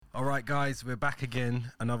right, guys, we're back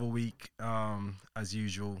again. Another week, as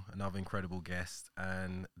usual, another incredible guest.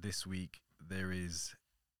 And this week, there is,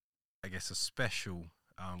 I guess, a special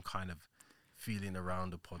kind of feeling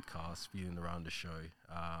around the podcast, feeling around the show.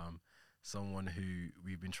 Someone who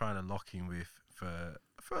we've been trying to lock in with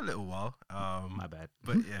for a little while. My bad.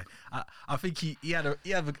 But yeah, I think he had a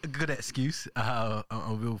good excuse, and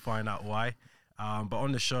we'll find out why. But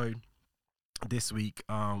on the show this week,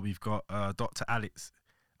 we've got Dr. Alex,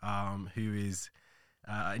 who is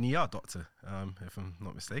an ER doctor, if I'm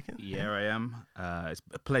not mistaken. Yeah, I am. It's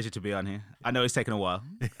a pleasure to be on here. I know it's taken a while,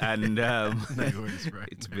 and No worries, bro.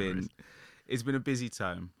 it's No been worries. a busy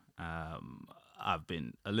time. I've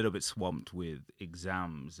been a little bit swamped with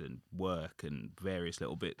exams and work and various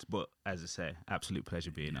little bits, but as I say, absolute pleasure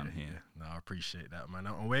being on here. Yeah. No, I appreciate that, man.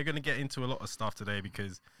 And we're going to get into a lot of stuff today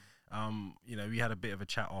because, we had a bit of a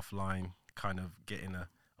chat offline, kind of getting a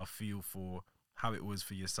feel for how it was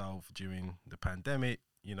for yourself during the pandemic,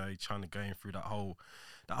 trying to going through that whole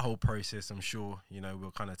process. I'm sure,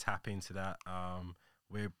 we'll kind of tap into that.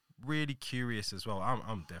 We're really curious as well.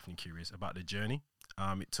 I'm definitely curious about the journey.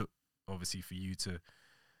 It took obviously for you to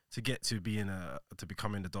get to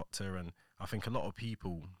becoming a doctor, and I think a lot of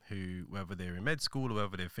people who, whether they're in med school or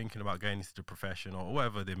whether they're thinking about going into the profession or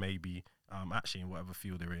whether they may be actually in whatever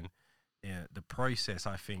field they're in, the process,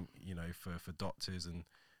 I think, for doctors and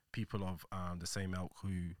people of the same ilk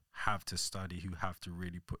who have to study, who have to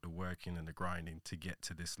really put the work in and the grinding to get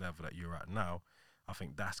to this level that you're at now, I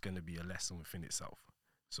think that's going to be a lesson within itself.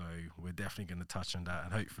 So we're definitely going to touch on that,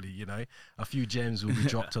 and hopefully, a few gems will be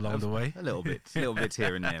dropped along the way. A little bit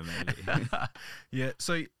here and there, maybe. Yeah.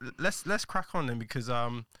 So let's crack on then, because I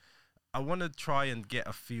want to try and get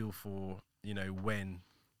a feel for when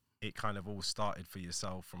it kind of all started for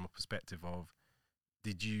yourself, from a perspective of,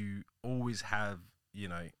 did you always have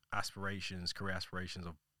career aspirations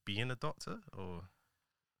of being a doctor, or?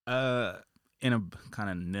 In a kind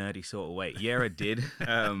of nerdy sort of way. Yeah, I did.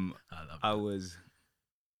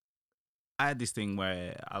 I had this thing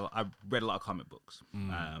where I read a lot of comic books,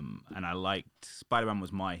 and I liked Spider-Man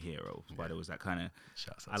was my hero. Spider was that kind of.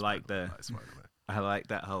 I like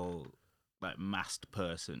that whole masked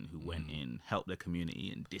person who went in, helped the community,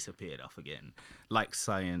 and disappeared off again. Like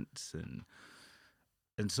science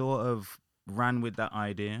and sort of ran with that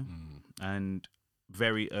idea. And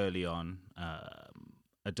very early on,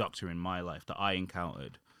 a doctor in my life that I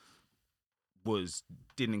encountered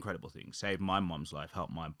did incredible things, saved my mom's life,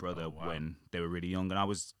 helped my brother when they were really young, and I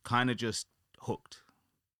was kind of just hooked.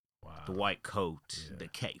 Wow. The white coat, the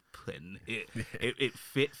cape, and it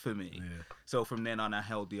fit for me. Yeah. So from then on, I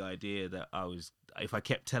held the idea that if I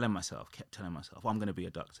kept telling myself, I'm going to be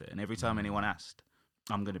a doctor, and every time anyone asked,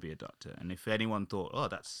 I'm going to be a doctor, and if anyone thought, oh,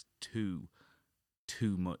 that's too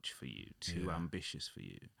much for you, too ambitious for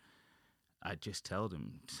you, I'd just tell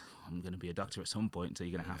them, I'm going to be a doctor at some point, so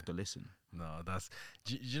you're going to have to listen. No,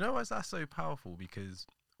 do you know why that's so powerful? Because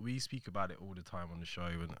we speak about it all the time on the show,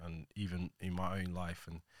 and even in my own life,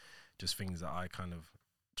 and just things that I kind of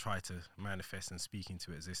try to manifest and speak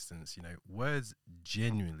into existence. Words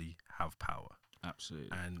genuinely have power.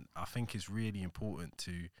 Absolutely. And I think it's really important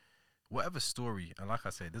to, whatever story, and like I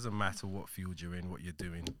said, it doesn't matter what field you're in, what you're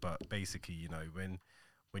doing, but basically,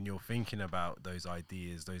 when you're thinking about those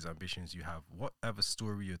ideas, those ambitions you have, whatever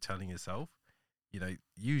story you're telling yourself,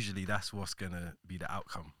 usually that's what's going to be the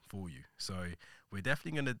outcome for you. So we're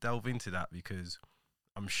definitely going to delve into that, because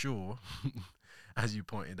I'm sure, as you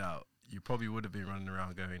pointed out, you probably would have been running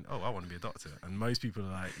around going, oh, I want to be a doctor. And most people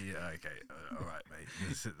are like, yeah, okay, all right, mate.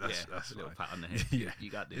 That's a little fine. pat on the head. Yeah,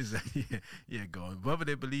 you got this. Yeah, go on. Whether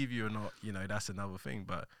they believe you or not, that's another thing.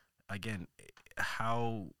 But again,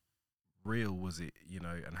 how real was it,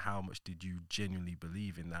 and how much did you genuinely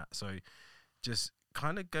believe in that? So just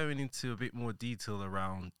kind of going into a bit more detail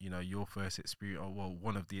around, your first experience, or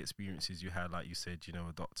one of the experiences you had, like you said,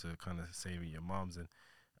 a doctor kind of saving your mom's and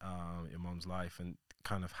your mom's life, and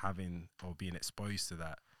kind of having or being exposed to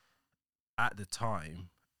that at the time.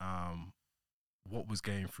 What was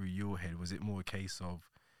going through your head? Was it more a case of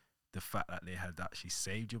the fact that they had actually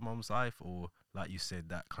saved your mom's life, or like you said,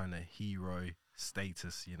 that kind of hero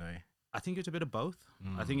status, I think it's a bit of both.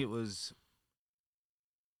 I think it was,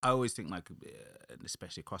 I always think,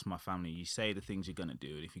 especially across my family, you say the things you're going to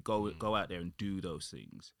do, and if you go out there and do those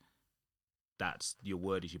things, that's your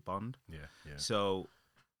word is your bond. Yeah. So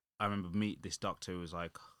I remember this doctor was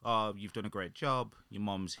like, oh, you've done a great job, your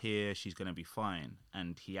mom's here, she's going to be fine.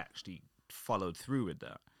 And he actually followed through with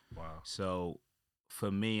that. Wow. So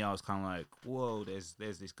for me, I was kind of like, whoa, there's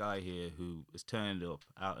this guy here who has turned up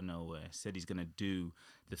out of nowhere, said he's going to do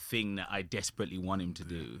the thing that I desperately want him to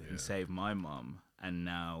do and save my mom. And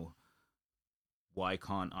now why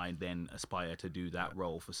can't I then aspire to do that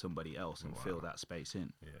role for somebody else and fill that space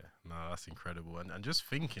in? Yeah, no, that's incredible. And just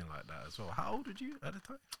thinking like that as well. How old were you at the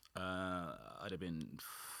time? I'd have been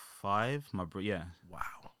 5. Yeah.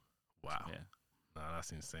 Wow. Yeah. No,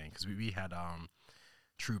 that's insane. Because we had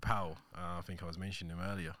True Powell. I think I was mentioning him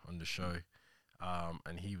earlier on the show,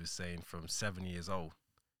 and he was saying from 7 years old,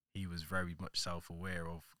 he was very much self-aware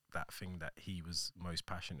of that thing that he was most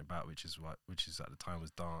passionate about, which is at the time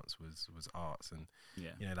was dance, was arts, and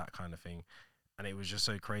that kind of thing. And it was just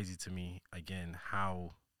so crazy to me again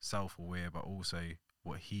how self-aware, but also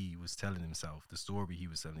what he was telling himself, the story he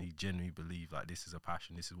was telling. He genuinely believed like this is a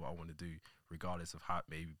passion, this is what I want to do, regardless of how it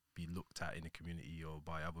may be looked at in the community or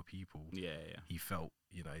by other people. He felt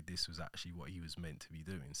this was actually what he was meant to be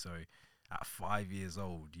doing. So at 5 years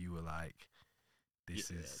old, you were like,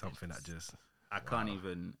 this is something that just I can't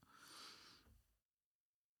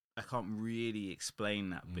really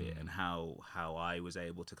explain that bit and how I was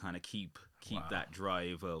able to kind of keep that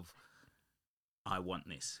drive of I want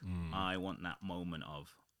this. I want that moment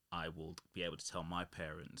of I will be able to tell my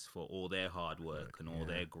parents for all their hard work and all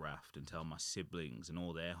their graft, and tell my siblings and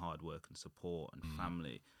all their hard work and support and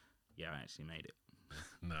family. Yeah, I actually made it.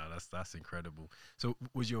 No, that's incredible. So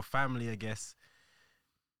was your family, I guess,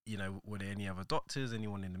 were there any other doctors,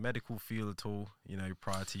 anyone in the medical field at all,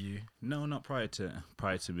 prior to you? No, not prior to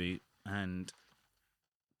me.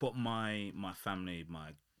 But my family,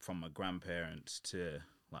 from my grandparents to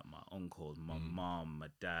like my uncles, my mom, my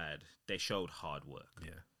dad, they showed hard work.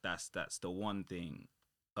 Yeah. That's the one thing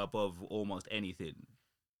above almost anything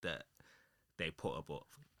that they put above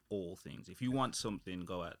all things. If you want something,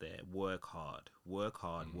 go out there, work hard.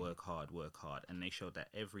 And they showed that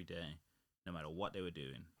every day, no matter what they were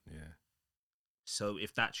doing. Yeah. So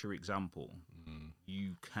if that's your example,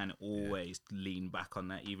 you can always lean back on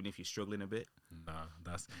that, even if you're struggling a bit. No,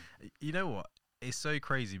 that's, you know what? It's so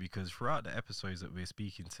crazy because throughout the episodes that we're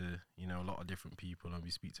speaking to, a lot of different people, and we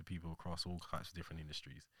speak to people across all types of different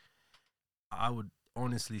industries, I would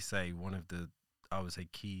honestly say one of the,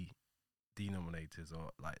 key denominators, or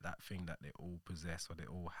like that thing that they all possess or they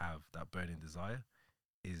all have, that burning desire,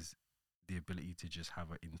 is the ability to just have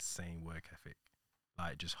an insane work ethic,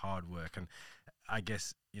 like just hard work. And I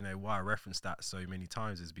guess, why I reference that so many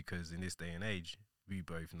times is because in this day and age, we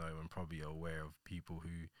both know and probably are aware of people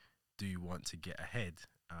who do want to get ahead,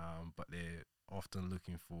 but they're often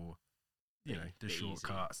looking for, the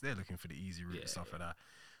shortcuts. They're looking for the easy route and stuff like that.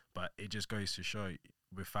 But it just goes to show,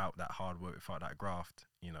 without that hard work, without that graft,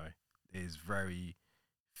 there's very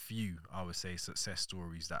few, I would say, success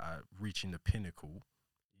stories that are reaching the pinnacle,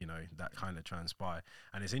 that kind of transpire.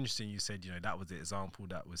 And it's interesting you said, that was the example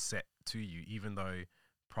that was set to you, even though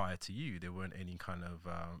prior to you, there weren't any kind of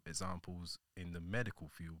examples in the medical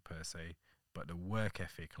field per se, but the work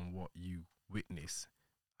ethic and what you witness,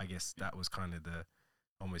 I guess that was kind of the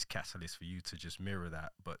almost catalyst for you to just mirror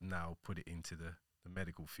that, but now put it into the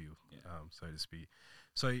medical field, so to speak.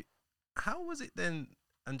 So how was it then?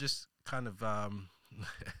 And just kind of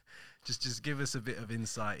just give us a bit of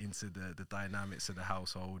insight into the dynamics of the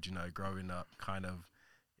household, growing up. Kind of,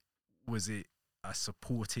 was it a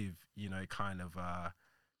supportive, kind of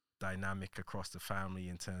dynamic across the family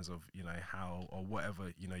in terms of, how or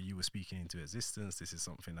whatever, you were speaking into existence? This is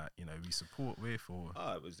something that, we support with, or?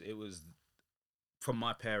 It was from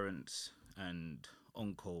my parents and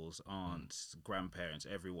uncles, aunts, grandparents,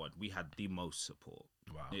 everyone. We had the most support.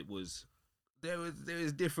 Wow. There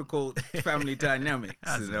was difficult family dynamics.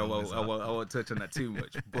 I won't touch on that too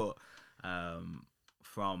much, but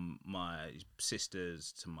from my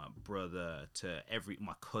sisters to my brother to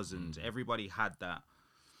my cousins, everybody had that.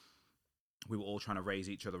 We were all trying to raise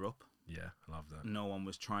each other up. Yeah, I love that. No one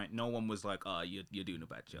was like, "Oh, you're doing a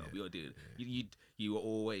bad job. You're doing." You were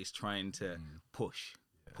always trying to push.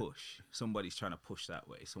 Somebody's trying to push that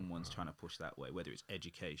way. Someone's trying to push that way. Whether it's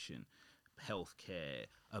education, healthcare,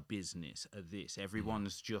 a business, this.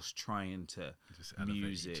 Everyone's just trying to just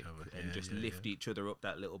music and lift each other up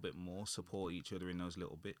that little bit more, support each other in those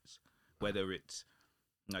little bits. Whether it's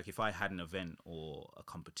like if I had an event or a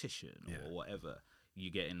competition or whatever,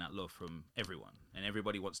 you're getting that love from everyone, and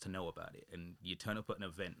everybody wants to know about it. And you turn up at an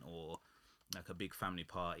event or like a big family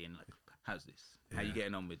party, and like, how's this? How you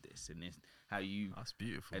getting on with this? And this, how you? That's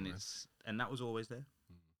beautiful. And man. And that was always there.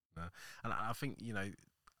 And I think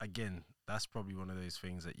again, that's probably one of those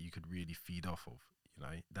things that you could really feed off of.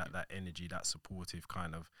 That energy, that supportive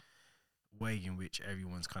kind of way in which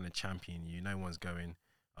everyone's kind of championing you. No one's going,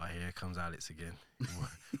 "Oh, here comes Alex again.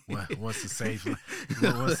 wants to save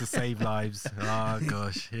lives. Oh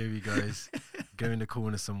gosh, here he goes. Go in the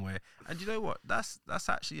corner somewhere." And you know what? That's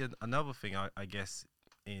actually another thing, I guess,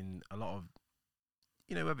 in a lot of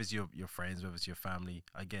you know, whether it's your friends, whether it's your family,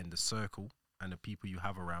 again, the circle and the people you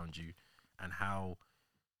have around you, and how,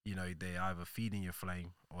 you know, they're either feeding your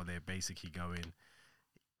flame or they're basically going,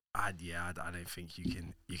 I don't think you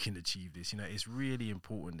can achieve this. You know, it's really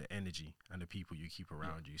important, the energy and the people you keep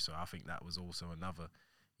around you. So I think that was also another,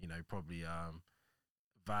 you know, probably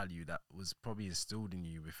value that was probably instilled in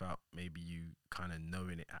you without maybe you kind of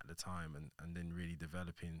knowing it at the time, and then really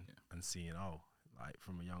developing and seeing, oh, like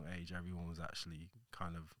from a young age, everyone was actually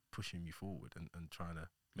kind of pushing me forward and trying to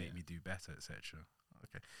make me do better, etc.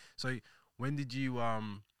 Okay. So when did you,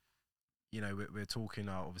 you know, we're talking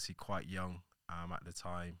obviously quite young at the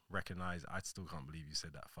time, recognize, I still can't believe you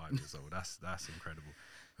said that 5 years old. That's incredible.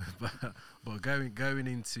 but going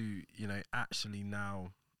into, you know, actually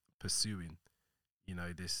now pursuing, you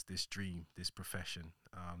know, this dream, this profession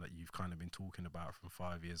that you've kind of been talking about from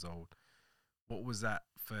 5 years old. What was that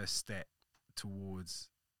first step towards,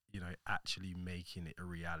 you know, actually making it a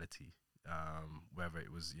reality? Whether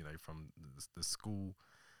it was, you know, from the school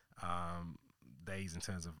days in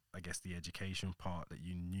terms of, I guess, the education part that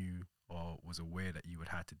you knew or was aware that you would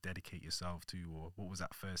have to dedicate yourself to, or what was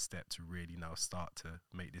that first step to really now start to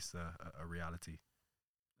make this a reality?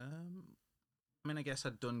 I mean, I guess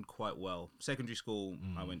I'd done quite well. Secondary school,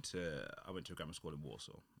 I went to a grammar school in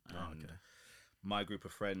Warsaw. And my group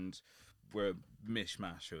of friends were a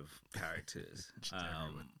mishmash of characters.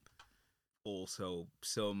 Also,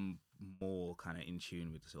 some more kind of in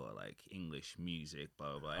tune with sort of like English music,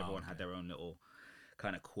 blah, blah, blah. Everyone had their own little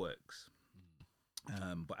kind of quirks.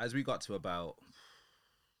 But as we got to about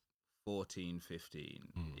 14, 15,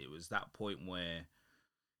 it was that point where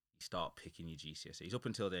you start picking your GCSEs. Up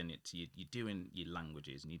until then, it's you're doing your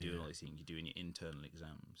languages and you're doing all these things. You're doing your internal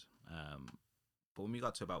exams. But when we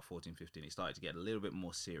got to about 14, 15, it started to get a little bit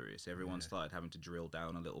more serious. Everyone started having to drill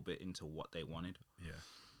down a little bit into what they wanted. Yeah.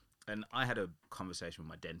 And I had a conversation with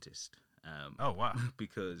my dentist. Oh, wow.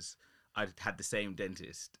 Because I'd had the same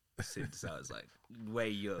dentist since I was like way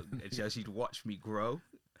young. And so she'd watched me grow.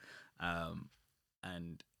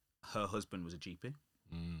 And her husband was a GP.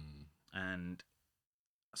 And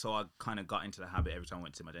so I kind of got into the habit every time I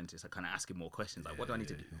went to my dentist, I kind of ask him more questions. Like, what do I need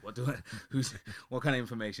to do? What kind of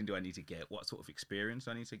information do I need to get? What sort of experience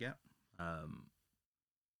do I need to get?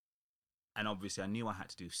 And obviously I knew I had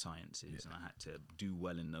to do sciences and I had to do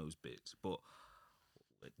well in those bits. But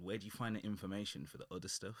where do you find the information for the other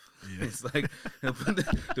stuff? It's like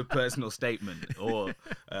the personal statement, or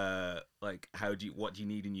like what do you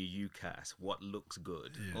need in your UCAS? What looks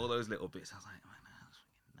good? All those little bits. I was like, man,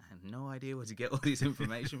 I have no idea where to get all this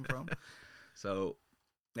information from. So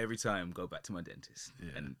every time, go back to my dentist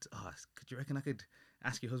and could you reckon I could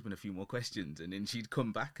ask your husband a few more questions? And then she'd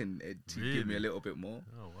come back and she'd give me a little bit more.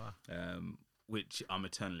 Oh wow! Which I'm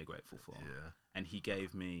eternally grateful for. Yeah. And he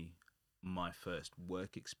gave me my first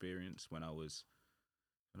work experience when I was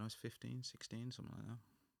 15, 16, something like that.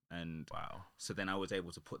 And so then I was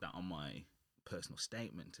able to put that on my personal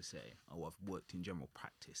statement to say, oh, I've worked in general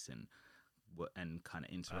practice and kind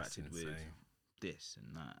of interacted with this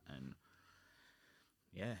and that. And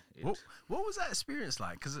what was that experience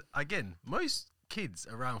like? Because again, most kids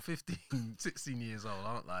around 15, 16 years old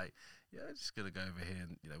aren't like, I'm just gonna go over here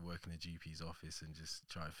and, you know, work in a GP's office and just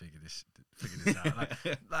try and figure this out.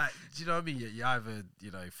 Like, do you know what I mean? You're either,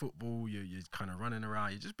 you know, football, you're kind of running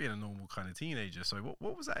around, you're just being a normal kind of teenager. So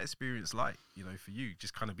what was that experience like, you know, for you,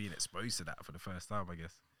 just kind of being exposed to that for the first time, I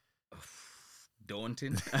guess?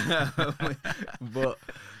 Daunting. But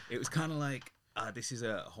it was kind of like, this is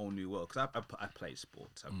a whole new world. Because I played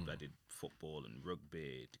sports. I did football and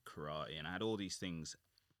rugby, karate, and I had all these things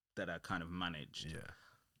that I kind of managed. Yeah.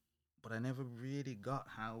 But I never really got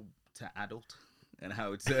how to adult and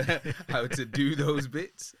how to do those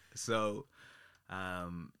bits. So I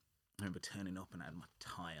remember turning up and I had my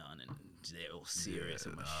tie on and they're all serious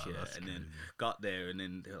in my shirt. And then got there and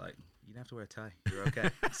then they're like, you don't have to wear a tie. You're okay.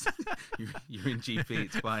 you're in GP.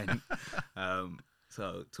 It's fine. So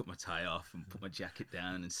I took my tie off and put my jacket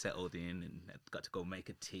down and settled in and got to go make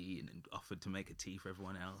a tea and offered to make a tea for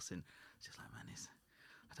everyone else. And it's just like, man,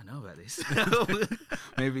 I don't know about this.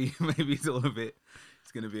 maybe it's all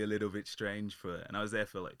it's going to be a little bit strange and I was there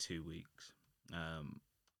for like 2 weeks.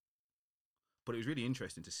 But it was really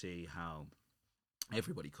interesting to see how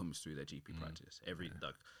everybody comes through their GP practice.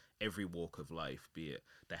 Every walk of life, be it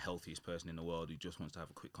the healthiest person in the world who just wants to have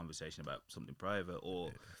a quick conversation about something private,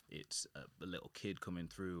 or it's a little kid coming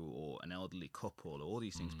through, or an elderly couple, or all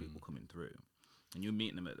these things people coming through. And you're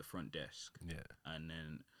meeting them at the front desk. Yeah. And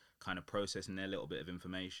then kind of processing their little bit of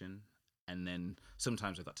information, and then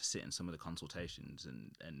sometimes I got to sit in some of the consultations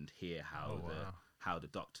and hear how the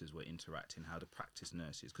doctors were interacting, how the practice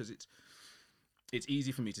nurses, because it's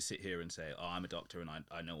easy for me to sit here and say, "Oh, I'm a doctor and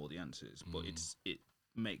I know all the answers," but it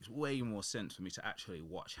makes way more sense for me to actually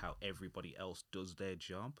watch how everybody else does their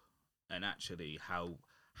job, and actually how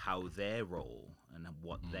their role and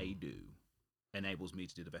what they do enables me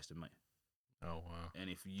to do the best of me. Oh wow! And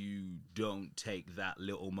if you don't take that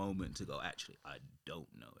little moment to go, actually, I don't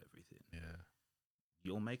know everything. Yeah,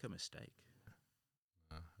 you'll make a mistake.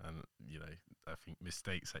 And I think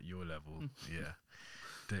mistakes at your level, yeah,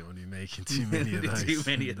 don't want to be making too many of those. Too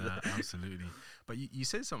many of those. Absolutely. But you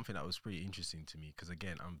said something that was pretty interesting to me, because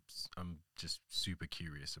again, I'm just super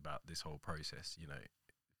curious about this whole process.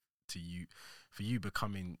 For you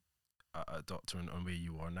becoming a doctor and where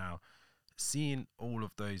you are now, seeing all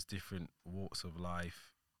of those different walks of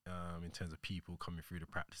life, in terms of people coming through the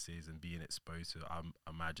practices and being exposed to, I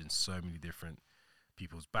imagine, so many different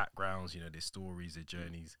people's backgrounds, their stories, their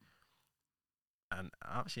journeys. And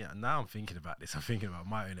actually, now I'm thinking about this. I'm thinking about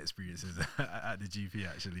my own experiences at the GP,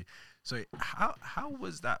 actually. So how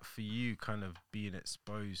was that for you, kind of being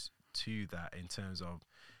exposed to that, in terms of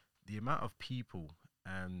the amount of people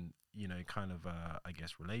and, kind of, I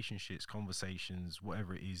guess, relationships, conversations,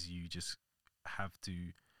 whatever it is you just have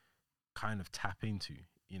to kind of tap into,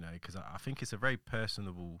 because I think it's a very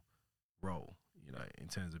personable role, in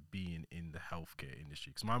terms of being in the healthcare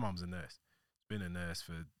industry. Because my mum's a nurse. She's been a nurse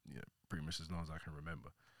for pretty much as long as I can remember.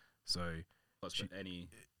 So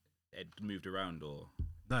moved around, or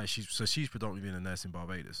no, she's predominantly been a nurse in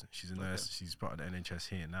Barbados. She's a nurse. She's part of the NHS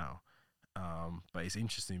here now. But it's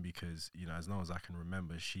interesting because as long as I can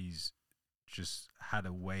remember, she's just had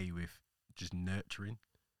a way with just nurturing,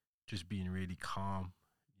 just being really calm,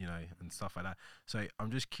 and stuff like that. So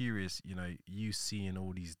I'm just curious, you seeing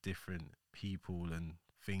all these different people and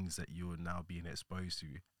things that you're now being exposed to,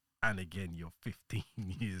 and again, you're 15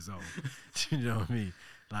 years old. Do you know what I mean?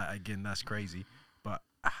 Like, again, that's crazy. But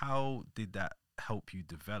how did that help you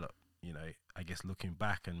develop, I guess, looking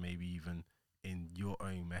back, and maybe even in your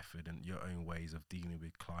own method and your own ways of dealing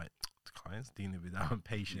with clients, dealing with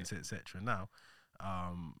patients, etc. Now,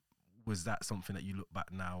 was that something that you look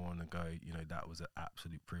back now on and go, that was an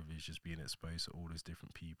absolute privilege, just being exposed to all those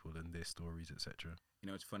different people and their stories, etc.?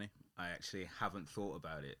 It's funny. I actually haven't thought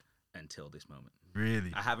about it until this moment.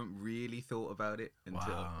 Really? I haven't really thought about it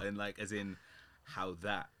until, and as in how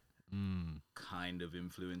that kind of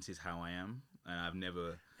influences how I am. And I've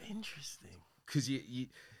never... Interesting. Because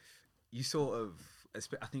you sort of,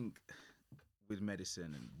 I think with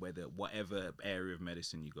medicine, and whatever area of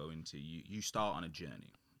medicine you go into, you start on a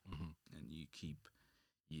journey, and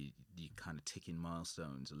you kind of ticking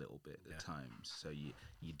milestones a little bit at times. So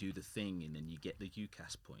you do the thing, and then you get the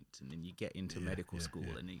UCAS points, and then you get into medical school,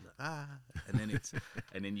 and then you're like, and then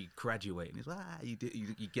and then you graduate, and it's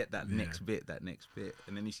you get that next bit,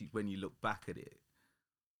 and then you see, when you look back at it,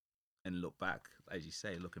 and look back, as you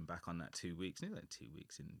say, looking back on that 2 weeks, nearly 2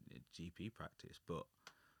 weeks in GP practice, but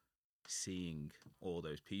seeing all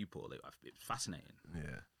those people, it's fascinating.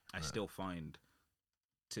 Yeah, I still find,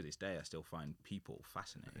 to this day, people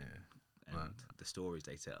fascinating, and the stories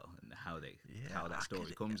they tell, and how that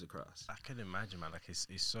story comes across. I can imagine, man. Like, it's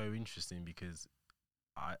so interesting, because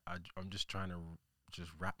I'm just trying to just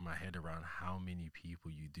wrap my head around how many people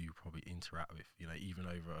you do probably interact with. Even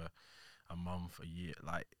over a month, a year,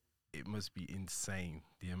 like. It must be insane,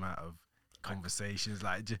 the amount of conversations,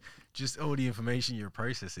 like just all the information you're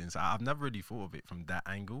processing. So I've never really thought of it from that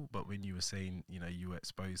angle, but when you were saying, you were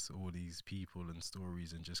exposed to all these people and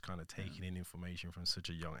stories, and just kind of taking in information from such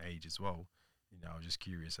a young age as well, I was just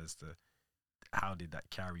curious as to how did that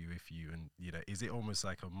carry with you, and is it almost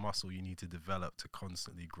like a muscle you need to develop to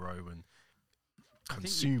constantly grow and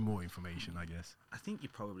consume more information, I guess? I think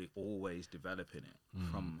you're probably always developing it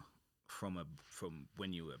from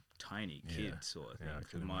when you were tiny kid, sort of thing.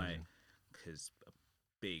 Because a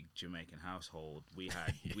big Jamaican household, we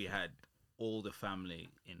had all the family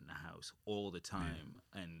in the house all the time,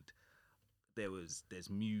 and there's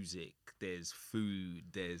music, there's food,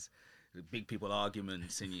 there's big people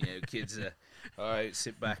arguments, and kids are all right,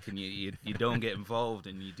 sit back, and you don't get involved,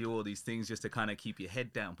 and you do all these things just to kind of keep your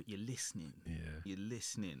head down, but you're listening,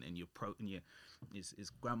 and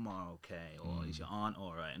is grandma okay, or is your aunt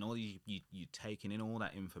all right, and all you taking in all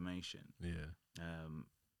that information,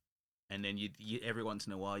 and then you every once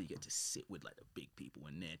in a while you get to sit with like the big people,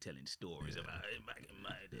 and they're telling stories about it back in my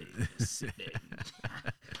day. You just sit there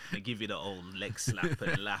and they give you the old leg slap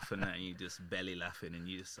and laughing, and you just belly laughing, and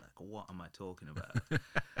you just like, what am I talking about?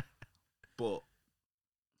 But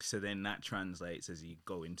so then that translates as you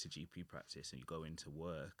go into GP practice and you go into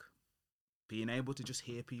work, being able to just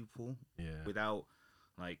hear people without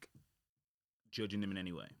like judging them in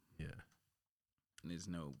any way. there's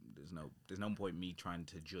no point me trying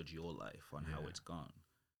to judge your life on how it's gone.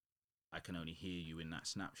 I can only hear you in that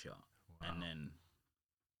snapshot, and then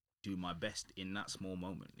do my best in that small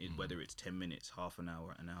moment, whether it's 10 minutes, half an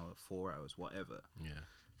hour, 4 hours, whatever. Yeah,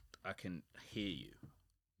 I can hear you,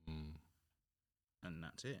 and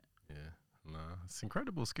that's it. Yeah, no, it's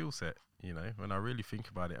incredible skill set. You know, when I really think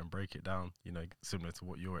about it and break it down, you know, similar to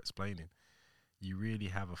what you're explaining, you really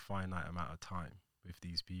have a finite amount of time with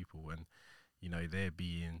these people, and you know, they're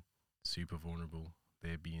being super vulnerable,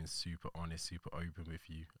 they're being super honest, super open with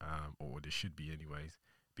you, or they should be anyways,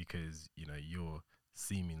 because you know you're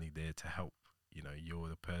seemingly there to help. You know, you're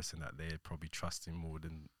the person that they're probably trusting more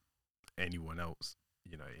than anyone else,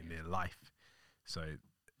 you know, in their life. So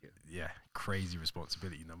yeah, crazy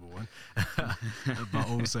responsibility, number one. But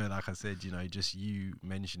also, like I said, you know, just you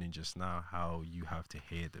mentioning just now how you have to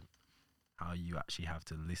hear them, how you actually have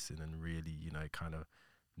to listen and really, you know, kind of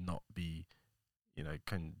not be, you know,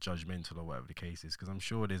 judgmental or whatever the case is. Because I'm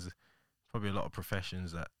sure there's probably a lot of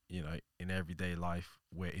professions that, you know, in everyday life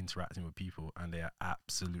we're interacting with people and they are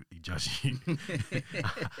absolutely judging you.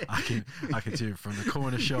 I can do it from the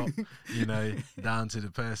corner shop, you know, down to the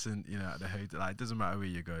person, you know, at the hotel. Like, it doesn't matter where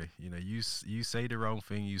you go, you know, you say the wrong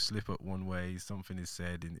thing, you slip up one way, something is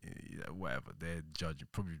said, and you know, whatever, they're judging,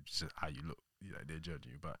 probably just how you look, you know, they're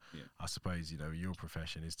judging you. But I suppose, you know, your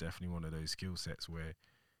profession is definitely one of those skill sets where,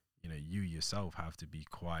 you know, you yourself have to be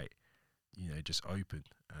quite, you know, just open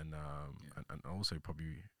and also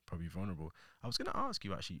probably vulnerable. I was going to ask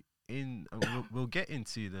you actually, we'll get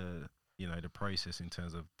into the, you know, the process in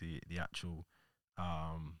terms of the actual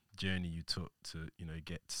journey you took to, you know,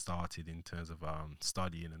 get started in terms of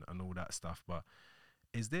studying and all that stuff. But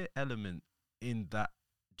is there element in that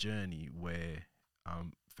journey where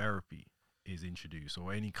therapy is introduced,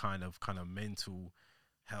 or any kind of mental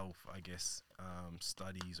health, I guess,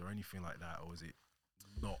 studies or anything like that, or is it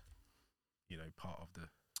not, you know, part of the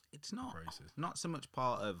process? Not so much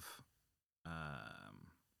part of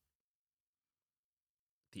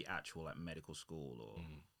the actual like medical school, or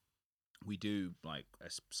we do like a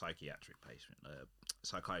psychiatry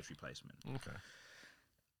placement. Okay.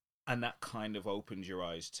 And that kind of opens your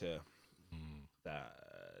eyes to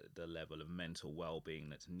the level of mental well-being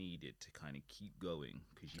that's needed to kind of keep going,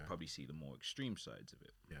 because you probably see the more extreme sides of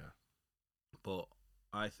it. Yeah. But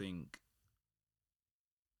I think,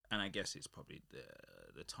 and I guess it's probably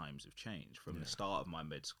the times have changed from the start of my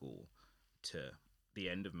med school to the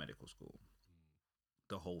end of medical school.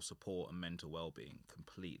 The whole support and mental well-being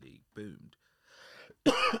completely boomed.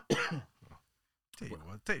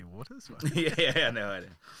 Take your waters, yeah, I know.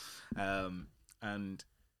 And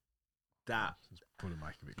that, just pull the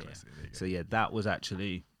mic a bit closer. So that was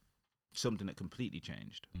actually something that completely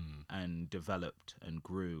changed and developed and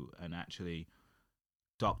grew, and actually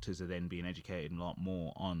doctors are then being educated a lot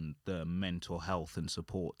more on the mental health and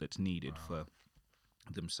support that's needed for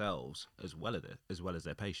themselves as well as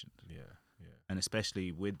their patient. Yeah. And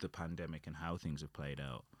especially with the pandemic and how things have played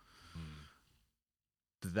out,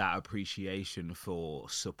 that appreciation for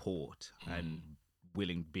support and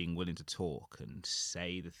being willing to talk and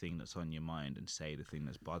say the thing that's on your mind and say the thing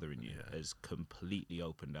that's bothering you has completely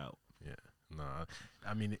opened out. Yeah. No,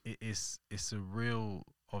 I mean, it's a real,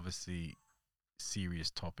 obviously, serious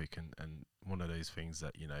topic, and one of those things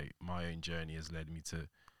that, you know, my own journey has led me to,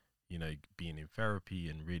 you know, being in therapy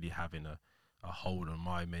and really having a hold on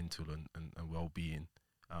my mental and well-being,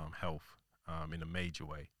 health, in a major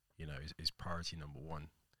way, you know, is priority number one,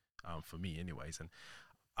 for me anyways. And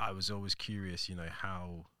I was always curious, you know,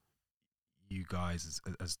 how you guys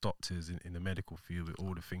as doctors in the medical field, with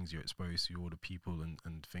all the things you're exposed to, all the people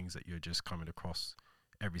and things that you're just coming across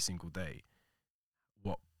every single day,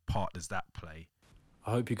 what part does that play?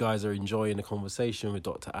 I hope you guys are enjoying the conversation with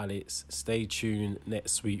Dr. Alex. Stay tuned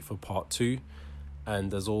next week for part 2.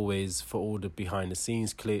 And as always, for all the behind the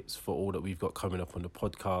scenes clips, for all that we've got coming up on the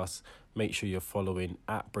podcast, make sure you're following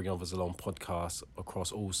at Bring Others Along Podcast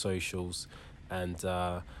across all socials. And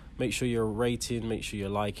make sure you're rating, make sure you're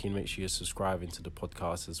liking, make sure you're subscribing to the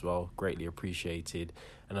podcast as well. Greatly appreciated.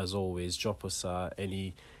 And as always, drop us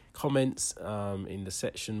any comments in the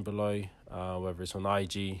section below, whether it's on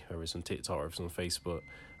IG, whether it's on TikTok, or if it's on Facebook,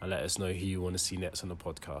 and let us know who you want to see next on the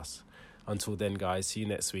podcast. Until then, guys, see you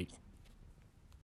next week.